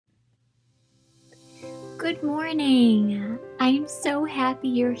Good morning. I'm so happy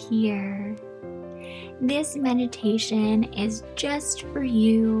you're here. This meditation is just for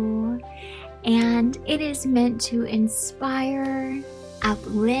you, and it is meant to inspire,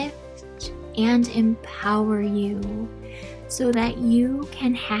 uplift, and empower you so that you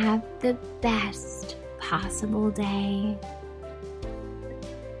can have the best possible day.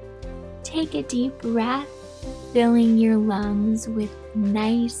 Take a deep breath, filling your lungs with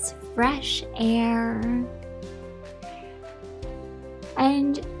nice, fresh air.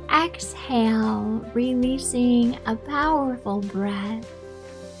 And exhale, releasing a powerful breath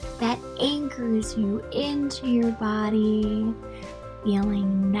that anchors you into your body,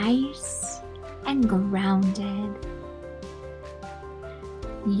 feeling nice and grounded.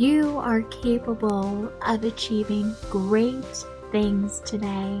 You are capable of achieving great things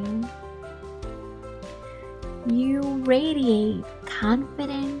today. You radiate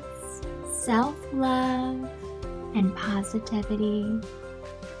confidence, self-love, and positivity.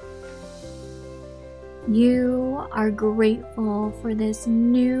 You are grateful for this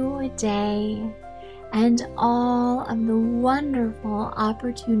new day and all of the wonderful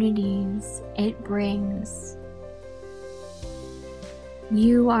opportunities it brings.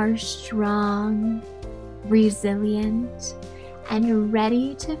 You are strong, resilient, and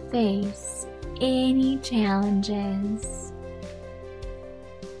ready to face any challenges.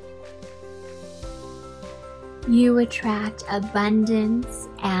 You attract abundance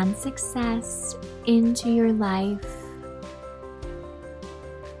and success into your life.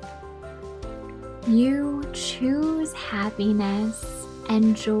 You choose happiness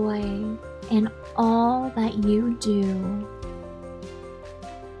and joy in all that you do.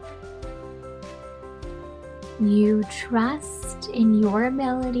 You trust in your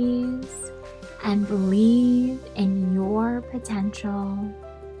abilities and believe in your potential.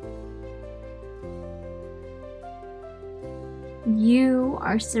 You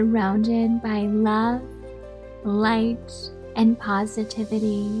are surrounded by love, light, and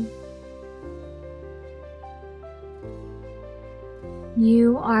positivity.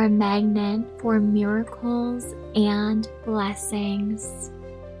 You are a magnet for miracles and blessings.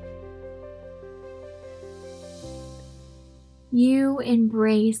 You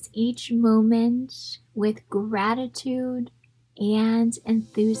embrace each moment with gratitude and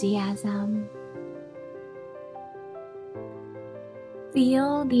enthusiasm.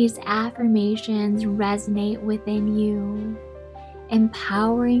 Feel these affirmations resonate within you,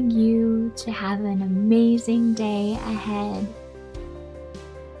 empowering you to have an amazing day ahead.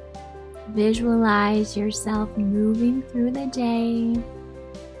 Visualize yourself moving through the day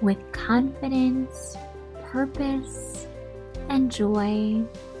with confidence, purpose, and joy.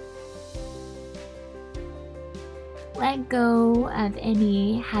 Let go of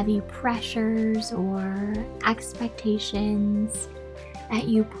any heavy pressures or expectations that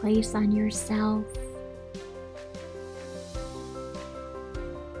you place on yourself.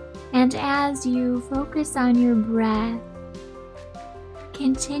 And as you focus on your breath,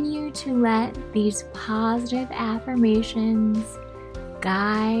 continue to let these positive affirmations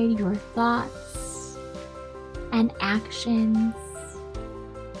guide your thoughts and actions.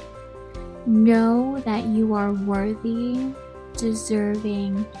 Know that you are worthy,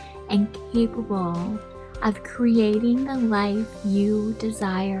 deserving, and capable of creating the life you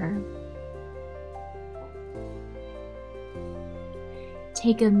desire.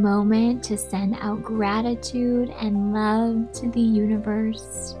 Take a moment to send out gratitude and love to the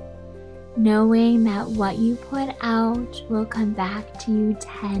universe, knowing that what you put out will come back to you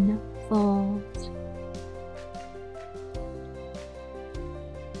tenfold.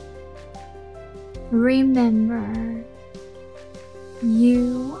 Remember,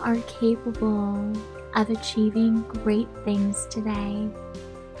 you are capable of achieving great things today.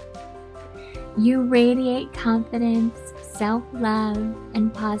 You radiate confidence, self-love,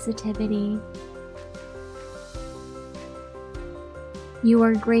 and positivity. You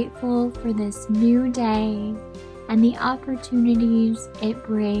are grateful for this new day and the opportunities it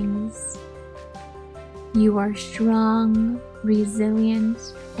brings. You are strong,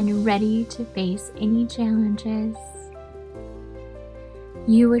 resilient, and ready to face any challenges.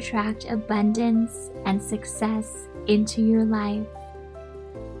 You attract abundance and success into your life.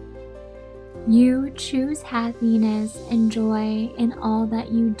 You choose happiness and joy in all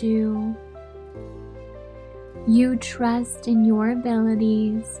that you do. You trust in your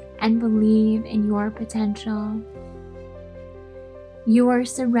abilities and believe in your potential. You are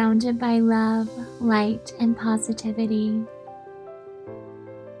surrounded by love, light, and positivity.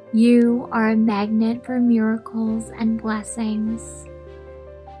 You are a magnet for miracles and blessings.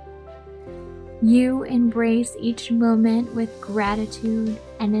 You embrace each moment with gratitude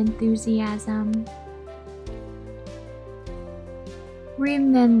and enthusiasm.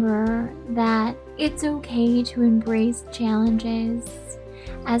 Remember that it's okay to embrace challenges,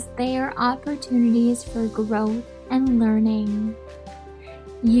 as they are opportunities for growth and learning.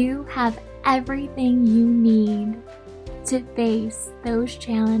 You have everything you need to face those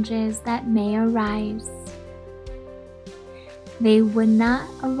challenges that may arise. They would not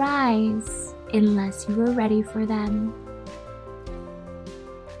arise unless you are ready for them.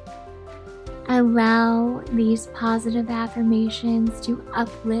 Allow these positive affirmations to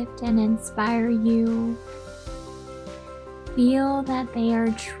uplift and inspire you. Feel that they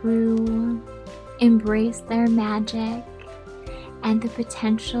are true. Embrace their magic and the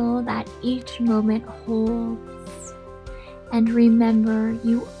potential that each moment holds. And remember,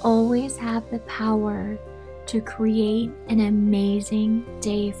 you always have the power to create an amazing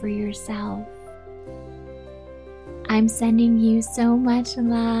day for yourself. I'm sending you so much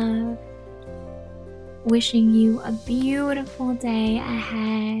love. Wishing you a beautiful day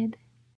ahead.